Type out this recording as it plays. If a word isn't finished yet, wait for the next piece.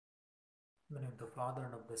In the name of the Father,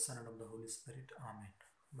 and of the Son, and of the Holy Spirit. Amen.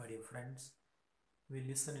 My dear friends, we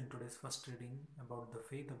listen in today's first reading about the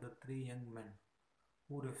faith of the three young men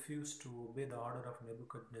who refused to obey the order of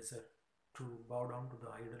Nebuchadnezzar to bow down to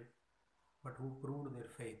the idol, but who proved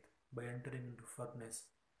their faith by entering into furnace,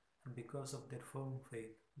 and because of their firm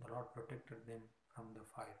faith, the Lord protected them from the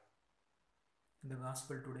fire. In the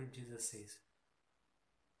Gospel today, Jesus says,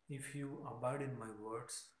 "If you abide in my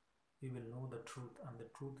words, you will know the truth, and the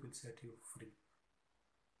truth will set you free.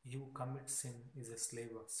 He who commits sin is a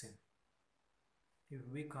slave of sin." If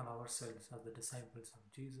we call ourselves as the disciples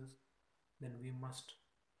of Jesus, then we must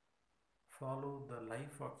follow the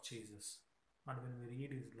life of Jesus. And when we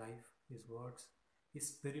read his life, his words,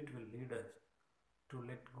 his spirit will lead us to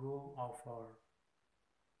let go of our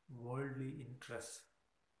worldly interests,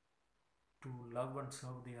 to love and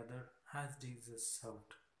serve the other as Jesus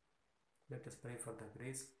served. Let us pray for the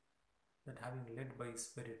grace that, having led by his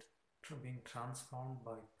spirit, being transformed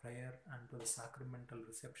by prayer and to the sacramental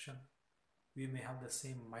reception, we may have the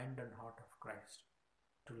same mind and heart of Christ,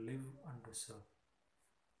 to live and to serve.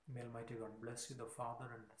 May Almighty God bless you, the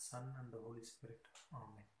Father and the Son and the Holy Spirit.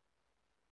 Amen.